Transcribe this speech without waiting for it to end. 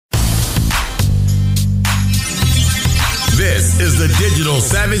This is the Digital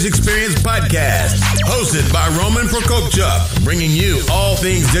Savage Experience podcast, hosted by Roman Prokopchuk, bringing you all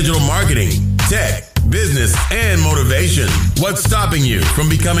things digital marketing, tech, business, and motivation. What's stopping you from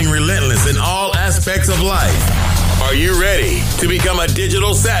becoming relentless in all aspects of life? Are you ready to become a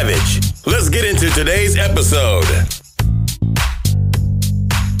digital savage? Let's get into today's episode.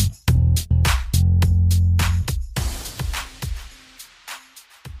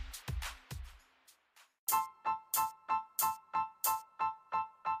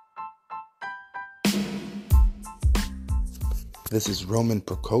 This is Roman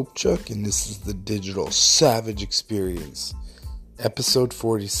Prokopchuk, and this is the Digital Savage Experience, episode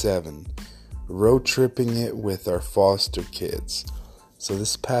 47, road tripping it with our foster kids. So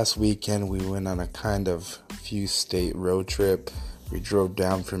this past weekend, we went on a kind of few state road trip. We drove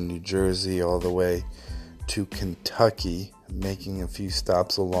down from New Jersey all the way to Kentucky, making a few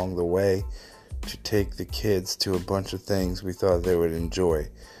stops along the way to take the kids to a bunch of things we thought they would enjoy.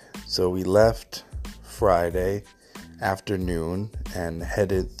 So we left Friday afternoon and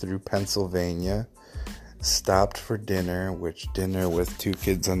headed through Pennsylvania, stopped for dinner, which dinner with two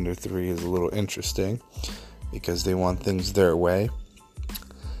kids under 3 is a little interesting because they want things their way.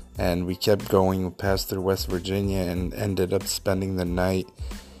 And we kept going past through West Virginia and ended up spending the night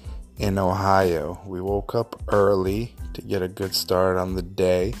in Ohio. We woke up early to get a good start on the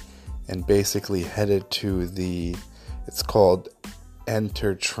day and basically headed to it's called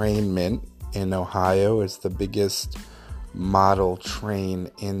EnterTrainment in Ohio. It's the biggest model train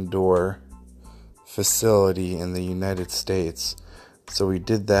indoor facility in the United States. So we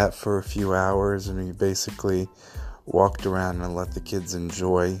did that for a few hours, and we basically walked around and let the kids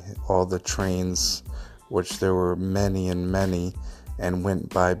enjoy all the trains, which there were many, and went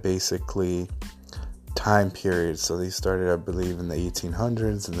by basically time periods. So they started, I believe, in the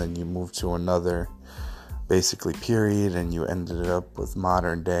 1800s, and then you moved to another basically period, and you ended up with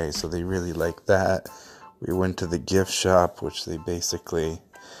modern day. So they really liked that. We went to the gift shop, which they basically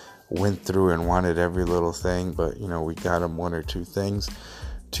went through and wanted every little thing, but we got them 1 or 2 things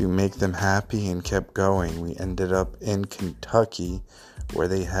to make them happy and kept going. We ended up in Kentucky, where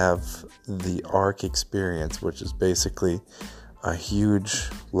they have the Ark Experience, which is basically a huge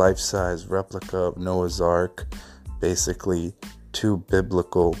life-size replica of Noah's Ark, basically 2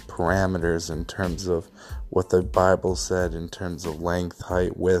 biblical parameters in terms of what the Bible said in terms of length,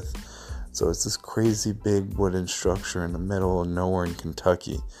 height, width. So it's this crazy big wooden structure in the middle of nowhere in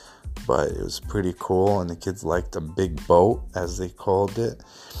Kentucky. But it was pretty cool, and the kids liked a big boat, as they called it.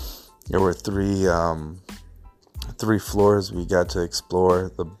 There were 3 floors we got to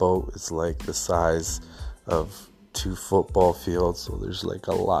explore. The boat is like the size of 2 football fields, so there's like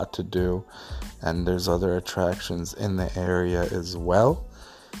a lot to do. And there's other attractions in the area as well.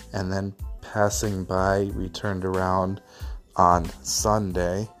 And then passing by, we turned around on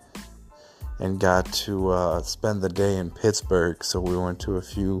Sunday and got to spend the day in Pittsburgh. So we went to a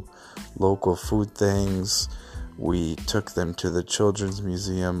few local food things. We took them to the Children's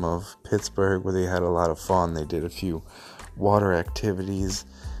Museum of Pittsburgh, where they had a lot of fun. They did a few water activities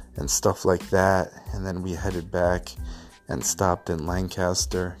and stuff like that. And then we headed back and stopped in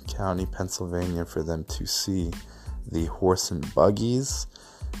Lancaster County, Pennsylvania, for them to see the horse and buggies,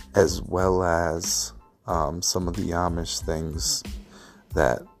 as well as some of the Amish things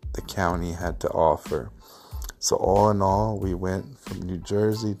that the county had to offer. So all in all, we went from New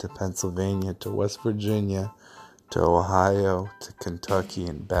Jersey to Pennsylvania to West Virginia to Ohio to Kentucky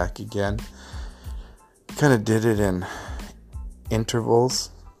and back again. Kind of did it in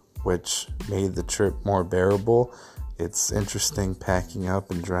intervals, which made the trip more bearable. It's interesting packing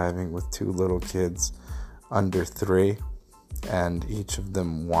up and driving with 2 little kids under 3, and each of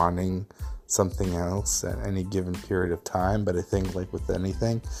them wanting something else at any given period of time. But I think, like with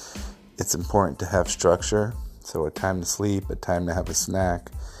anything, it's important to have structure. So a time to sleep, a time to have a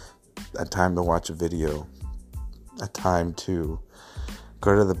snack, a time to watch a video, a time to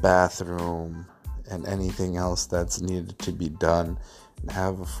go to the bathroom, and anything else that's needed to be done, and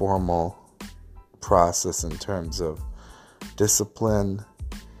have a formal process in terms of discipline.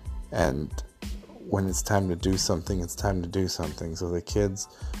 And when it's time to do something, it's time to do something. So the kids,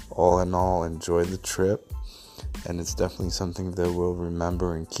 all in all, enjoyed the trip, and it's definitely something they will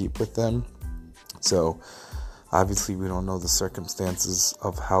remember and keep with them. So obviously we don't know the circumstances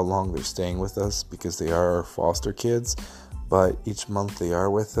of how long they're staying with us, because they are our foster kids, but each month they are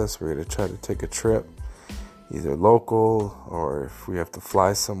with us. We're going to try to take a trip, either local, or if we have to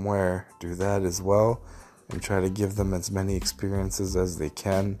fly somewhere, do that as well, and try to give them as many experiences as they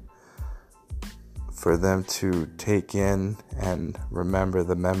can for them to take in and remember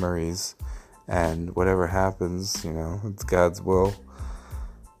the memories And whatever happens, it's God's will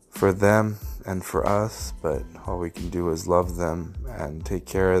for them and for us. But all we can do is love them and take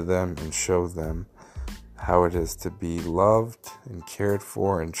care of them and show them how it is to be loved and cared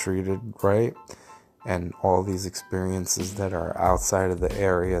for and treated right. And all these experiences that are outside of the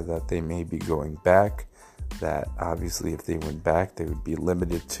area that they may be going back, that obviously if they went back, they would be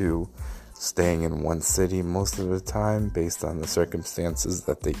limited to staying in one city most of the time based on the circumstances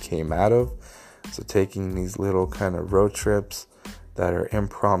that they came out of. So taking these little kind of road trips that are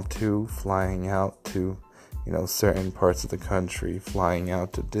impromptu, flying out to, certain parts of the country, flying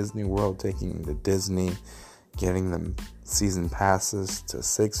out to Disney World, taking them to Disney, getting them season passes to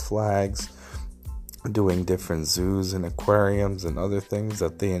Six Flags, doing different zoos and aquariums and other things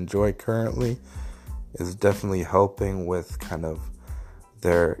that they enjoy currently is definitely helping with kind of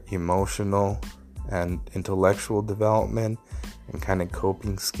their emotional and intellectual development and kind of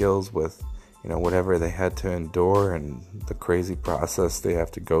coping skills with, whatever they had to endure and the crazy process they have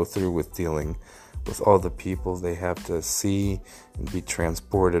to go through with dealing with all the people they have to see and be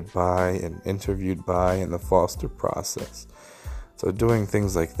transported by and interviewed by in the foster process. So doing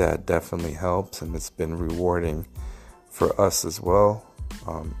things like that definitely helps, and it's been rewarding for us as well,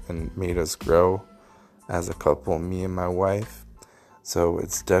 and made us grow as a couple, me and my wife. So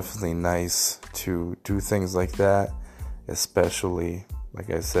it's definitely nice to do things like that, especially, like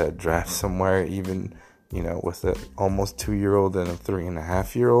I said, drive somewhere, even, with an almost 2-year-old and a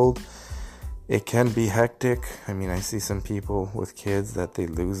 3.5-year-old. It can be hectic. I see some people with kids that they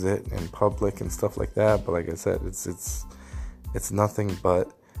lose it in public and stuff like that. But like I said, it's nothing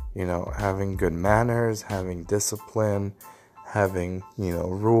but, having good manners, having discipline, having,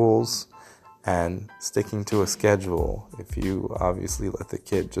 rules, and sticking to a schedule. If you obviously let the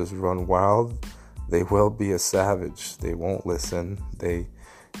kid just run wild, they will be a savage. They won't listen. They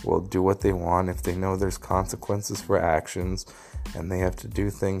will do what they want if they know there's consequences for actions, and they have to do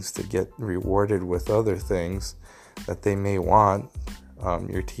things to get rewarded with other things that they may want.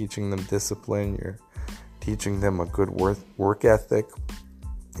 You're teaching them discipline. You're teaching them a good work ethic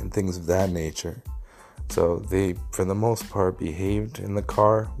and things of that nature. So they, for the most part, behaved in the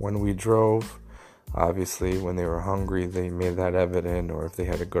car when we drove. Obviously, when they were hungry, they made that evident, or if they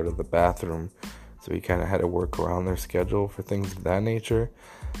had to go to the bathroom. So we kind of had to work around their schedule for things of that nature.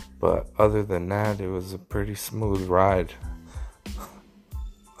 But other than that, it was a pretty smooth ride.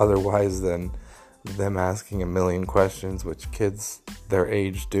 Otherwise than them asking a million questions, which kids their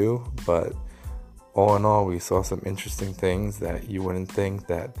age do. But all in all, we saw some interesting things that you wouldn't think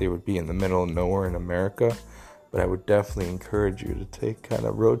that they would be in the middle of nowhere in America. But I would definitely encourage you to take kind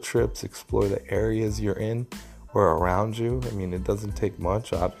of road trips, explore the areas you're in or around you. It doesn't take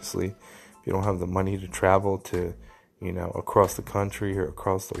much, obviously. If you don't have the money to travel to, across the country or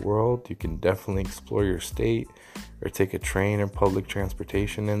across the world, you can definitely explore your state or take a train or public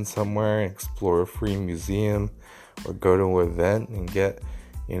transportation in somewhere and explore a free museum or go to an event and get,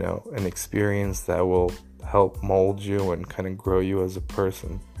 an experience that will help mold you and kind of grow you as a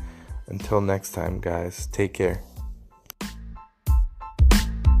person. Until next time, guys, take care.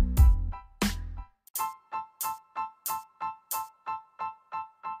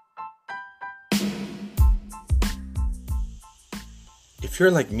 If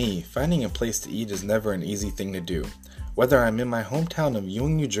you're like me, finding a place to eat is never an easy thing to do. Whether I'm in my hometown of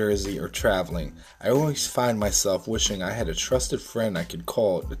Ewing, New Jersey, or traveling, I always find myself wishing I had a trusted friend I could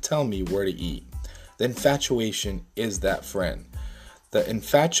call to tell me where to eat. The infatuation is that friend. The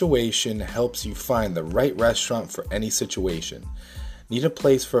infatuation helps you find the right restaurant for any situation. Need a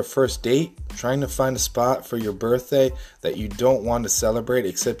place for a first date? Trying to find a spot for your birthday that you don't want to celebrate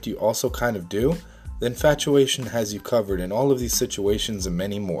except you also kind of do? The infatuation has you covered in all of these situations and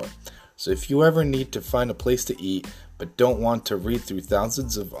many more. So if you ever need to find a place to eat but don't want to read through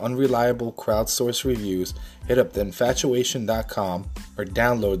thousands of unreliable crowdsourced reviews, hit up theinfatuation.com or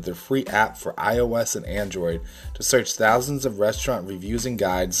download their free app for iOS and Android to search thousands of restaurant reviews and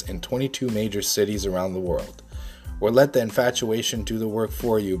guides in 22 major cities around the world. Or let the infatuation do the work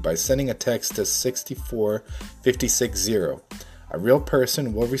for you by sending a text to 64560. A real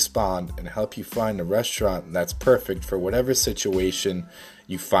person will respond and help you find a restaurant that's perfect for whatever situation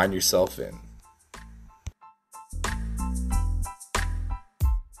you find yourself in.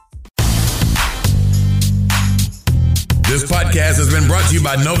 This podcast has been brought to you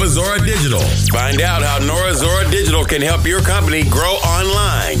by Nova Zora Digital. Find out how Nova Zora Digital can help your company grow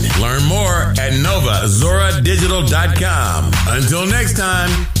online. Learn more at novazoradigital.com. Until next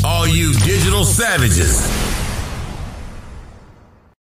time, all you digital savages.